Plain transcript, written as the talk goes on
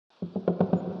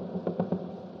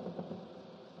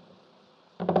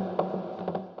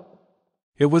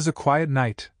It was a quiet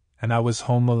night, and I was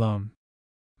home alone.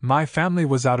 My family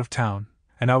was out of town,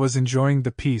 and I was enjoying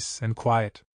the peace and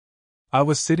quiet. I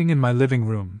was sitting in my living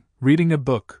room, reading a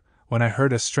book, when I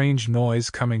heard a strange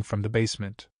noise coming from the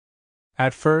basement.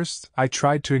 At first, I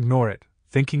tried to ignore it,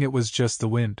 thinking it was just the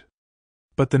wind.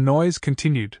 But the noise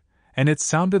continued, and it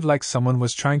sounded like someone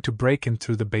was trying to break in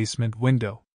through the basement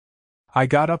window. I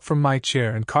got up from my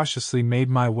chair and cautiously made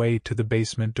my way to the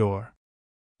basement door.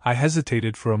 I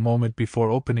hesitated for a moment before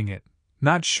opening it,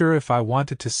 not sure if I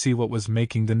wanted to see what was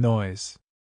making the noise.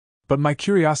 But my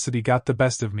curiosity got the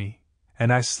best of me,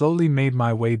 and I slowly made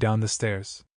my way down the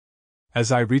stairs.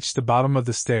 As I reached the bottom of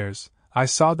the stairs, I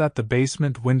saw that the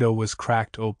basement window was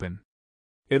cracked open.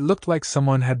 It looked like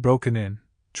someone had broken in,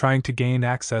 trying to gain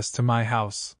access to my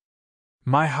house.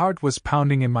 My heart was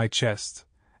pounding in my chest,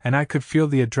 and I could feel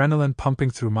the adrenaline pumping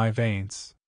through my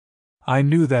veins. I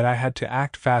knew that I had to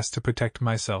act fast to protect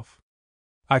myself.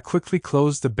 I quickly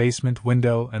closed the basement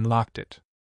window and locked it.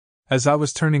 As I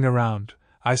was turning around,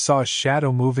 I saw a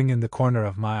shadow moving in the corner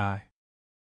of my eye.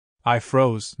 I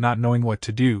froze, not knowing what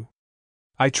to do.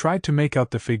 I tried to make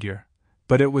out the figure,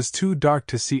 but it was too dark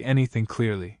to see anything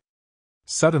clearly.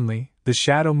 Suddenly, the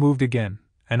shadow moved again,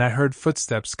 and I heard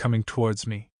footsteps coming towards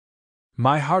me.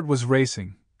 My heart was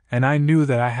racing, and I knew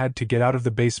that I had to get out of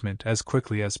the basement as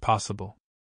quickly as possible.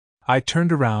 I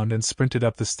turned around and sprinted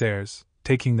up the stairs,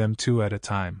 taking them two at a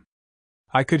time.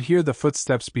 I could hear the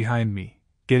footsteps behind me,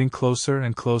 getting closer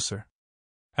and closer.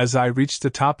 As I reached the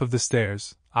top of the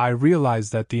stairs, I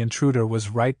realized that the intruder was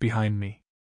right behind me.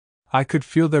 I could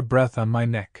feel their breath on my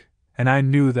neck, and I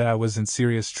knew that I was in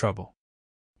serious trouble.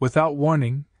 Without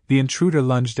warning, the intruder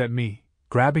lunged at me,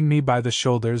 grabbing me by the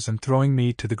shoulders and throwing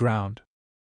me to the ground.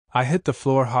 I hit the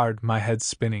floor hard, my head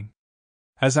spinning.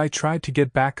 As I tried to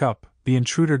get back up, the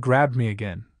intruder grabbed me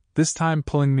again, this time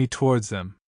pulling me towards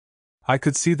them. I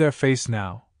could see their face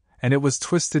now, and it was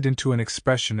twisted into an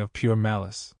expression of pure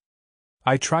malice.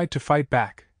 I tried to fight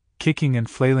back, kicking and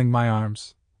flailing my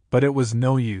arms, but it was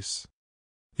no use.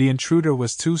 The intruder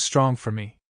was too strong for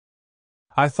me.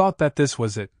 I thought that this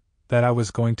was it, that I was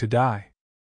going to die.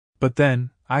 But then,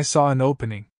 I saw an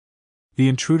opening. The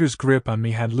intruder's grip on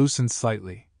me had loosened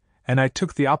slightly, and I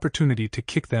took the opportunity to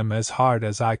kick them as hard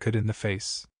as I could in the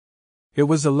face. It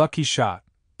was a lucky shot,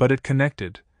 but it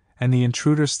connected, and the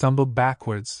intruder stumbled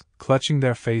backwards, clutching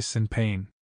their face in pain.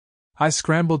 I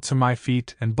scrambled to my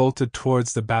feet and bolted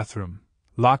towards the bathroom,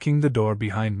 locking the door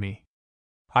behind me.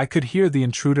 I could hear the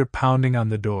intruder pounding on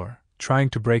the door, trying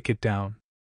to break it down.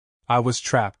 I was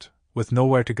trapped, with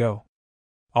nowhere to go.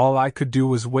 All I could do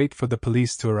was wait for the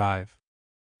police to arrive.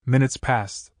 Minutes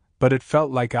passed, but it felt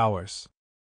like hours.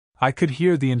 I could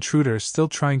hear the intruder still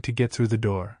trying to get through the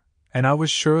door, and I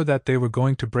was sure that they were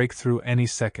going to break through any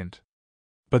second.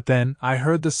 But then I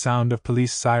heard the sound of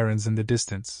police sirens in the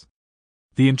distance.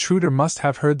 The intruder must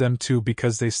have heard them too,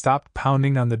 because they stopped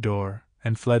pounding on the door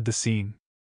and fled the scene.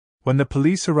 When the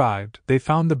police arrived, they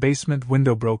found the basement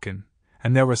window broken,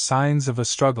 and there were signs of a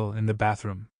struggle in the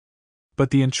bathroom. But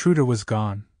the intruder was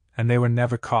gone, and they were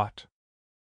never caught.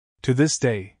 To this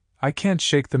day, I can't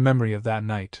shake the memory of that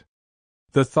night.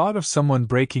 The thought of someone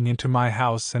breaking into my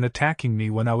house and attacking me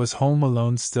when I was home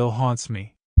alone still haunts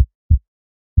me.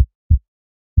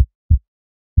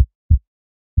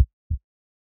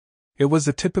 It was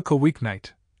a typical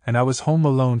weeknight, and I was home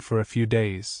alone for a few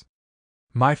days.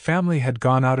 My family had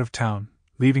gone out of town,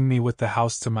 leaving me with the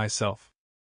house to myself.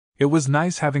 It was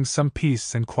nice having some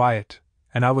peace and quiet,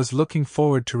 and I was looking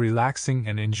forward to relaxing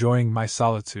and enjoying my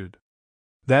solitude.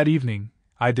 That evening,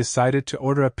 I decided to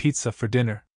order a pizza for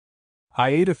dinner. I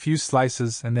ate a few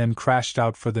slices and then crashed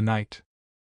out for the night.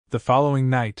 The following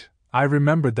night, I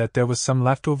remembered that there was some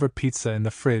leftover pizza in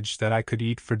the fridge that I could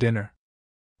eat for dinner.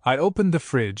 I opened the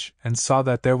fridge and saw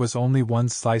that there was only one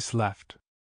slice left.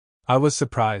 I was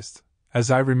surprised,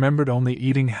 as I remembered only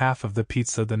eating half of the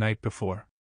pizza the night before.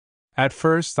 At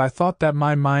first I thought that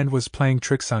my mind was playing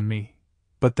tricks on me,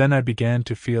 but then I began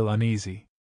to feel uneasy.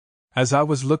 As I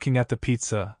was looking at the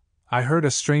pizza, I heard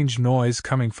a strange noise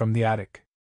coming from the attic.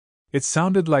 It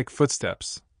sounded like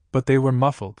footsteps, but they were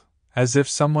muffled, as if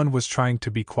someone was trying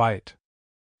to be quiet.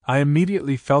 I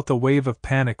immediately felt a wave of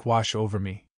panic wash over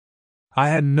me. I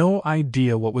had no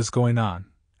idea what was going on,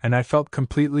 and I felt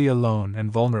completely alone and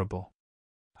vulnerable.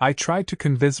 I tried to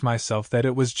convince myself that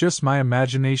it was just my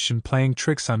imagination playing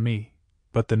tricks on me,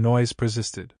 but the noise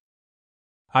persisted.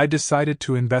 I decided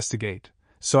to investigate,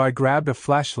 so I grabbed a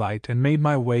flashlight and made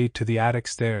my way to the attic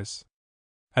stairs.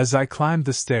 As I climbed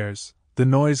the stairs, the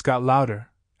noise got louder,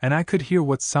 and I could hear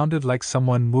what sounded like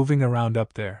someone moving around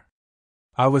up there.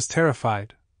 I was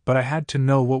terrified, but I had to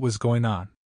know what was going on.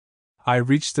 I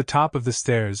reached the top of the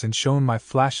stairs and shone my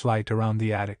flashlight around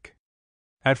the attic.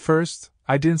 At first,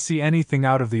 I didn't see anything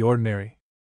out of the ordinary.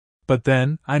 But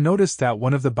then, I noticed that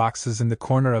one of the boxes in the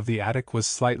corner of the attic was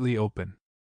slightly open.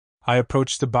 I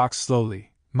approached the box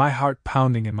slowly, my heart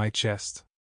pounding in my chest.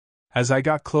 As I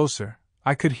got closer,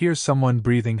 I could hear someone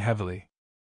breathing heavily.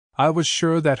 I was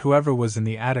sure that whoever was in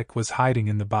the attic was hiding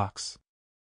in the box.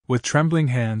 With trembling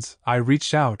hands, I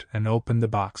reached out and opened the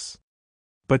box.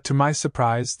 But to my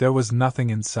surprise, there was nothing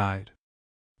inside.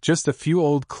 Just a few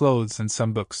old clothes and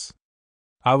some books.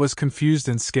 I was confused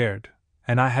and scared,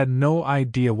 and I had no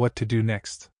idea what to do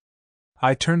next.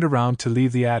 I turned around to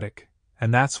leave the attic,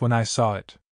 and that's when I saw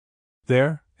it.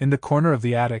 There, in the corner of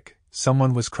the attic,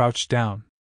 someone was crouched down.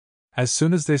 As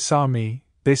soon as they saw me,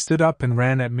 they stood up and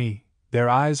ran at me, their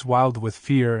eyes wild with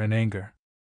fear and anger.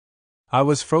 I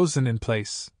was frozen in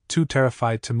place, too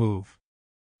terrified to move.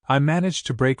 I managed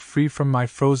to break free from my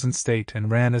frozen state and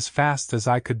ran as fast as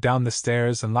I could down the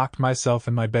stairs and locked myself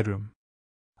in my bedroom.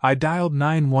 I dialed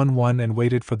 911 and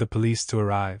waited for the police to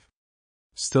arrive.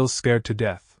 Still scared to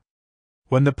death.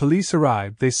 When the police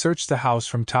arrived, they searched the house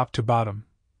from top to bottom,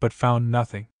 but found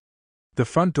nothing. The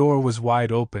front door was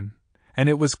wide open, and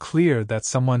it was clear that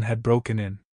someone had broken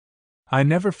in. I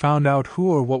never found out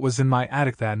who or what was in my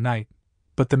attic that night,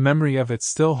 but the memory of it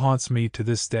still haunts me to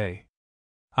this day.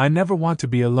 I never want to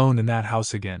be alone in that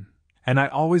house again, and I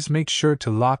always make sure to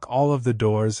lock all of the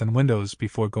doors and windows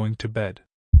before going to bed.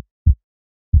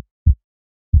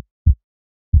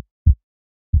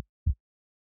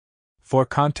 For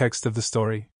context of the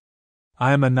story,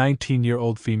 I am a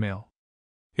 19-year-old female.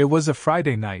 It was a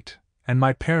Friday night, and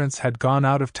my parents had gone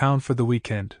out of town for the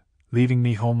weekend, leaving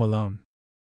me home alone.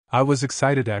 I was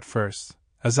excited at first,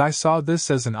 as I saw this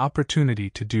as an opportunity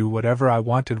to do whatever I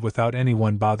wanted without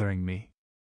anyone bothering me.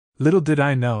 Little did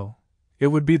I know, it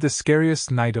would be the scariest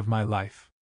night of my life.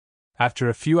 After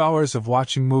a few hours of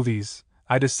watching movies,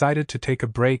 I decided to take a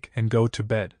break and go to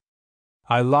bed.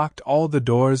 I locked all the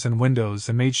doors and windows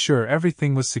and made sure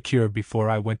everything was secure before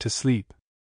I went to sleep.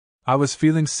 I was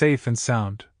feeling safe and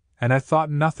sound, and I thought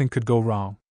nothing could go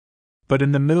wrong. But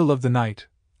in the middle of the night,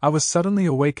 I was suddenly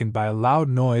awakened by a loud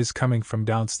noise coming from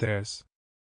downstairs.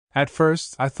 At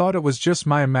first, I thought it was just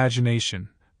my imagination,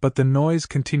 but the noise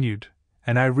continued,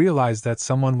 and I realized that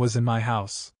someone was in my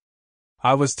house.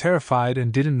 I was terrified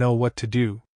and didn't know what to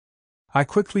do. I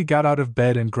quickly got out of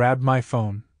bed and grabbed my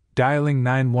phone, dialing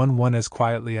 911 as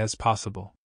quietly as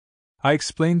possible. I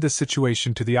explained the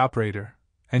situation to the operator,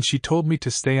 and she told me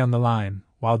to stay on the line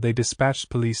while they dispatched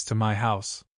police to my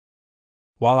house.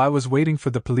 While I was waiting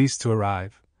for the police to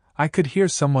arrive, I could hear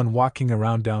someone walking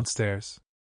around downstairs.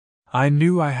 I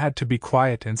knew I had to be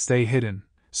quiet and stay hidden,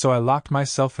 so I locked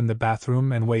myself in the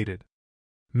bathroom and waited.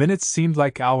 Minutes seemed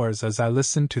like hours as I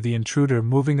listened to the intruder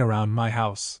moving around my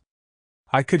house.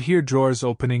 I could hear drawers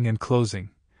opening and closing,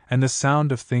 and the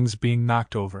sound of things being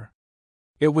knocked over.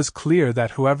 It was clear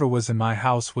that whoever was in my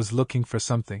house was looking for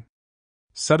something.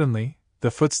 Suddenly,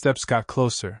 the footsteps got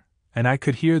closer, and I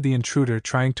could hear the intruder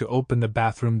trying to open the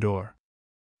bathroom door.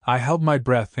 I held my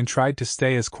breath and tried to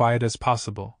stay as quiet as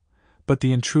possible, but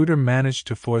the intruder managed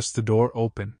to force the door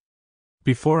open.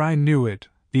 Before I knew it,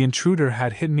 the intruder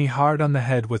had hit me hard on the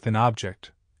head with an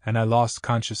object, and I lost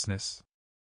consciousness.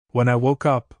 When I woke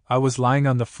up, I was lying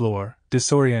on the floor,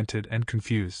 disoriented and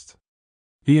confused.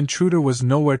 The intruder was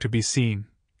nowhere to be seen,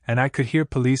 and I could hear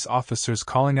police officers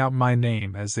calling out my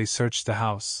name as they searched the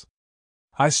house.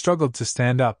 I struggled to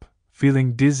stand up,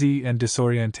 feeling dizzy and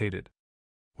disorientated.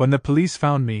 When the police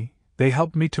found me, they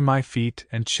helped me to my feet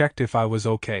and checked if I was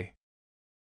okay.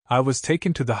 I was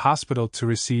taken to the hospital to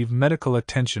receive medical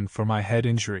attention for my head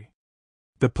injury.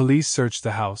 The police searched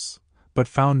the house, but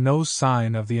found no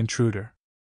sign of the intruder.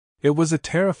 It was a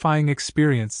terrifying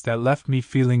experience that left me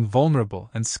feeling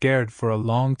vulnerable and scared for a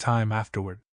long time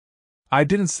afterward. I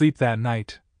didn't sleep that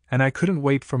night, and I couldn't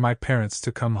wait for my parents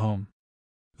to come home.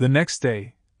 The next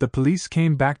day, the police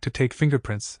came back to take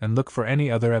fingerprints and look for any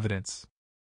other evidence.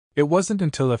 It wasn't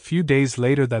until a few days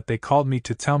later that they called me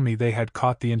to tell me they had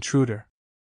caught the intruder.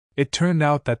 It turned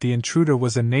out that the intruder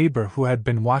was a neighbor who had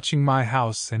been watching my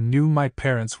house and knew my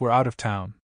parents were out of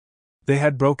town. They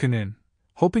had broken in,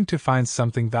 hoping to find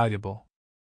something valuable.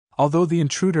 Although the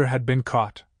intruder had been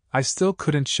caught, I still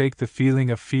couldn't shake the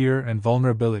feeling of fear and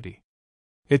vulnerability.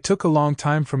 It took a long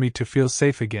time for me to feel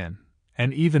safe again,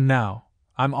 and even now,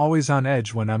 I'm always on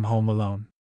edge when I'm home alone.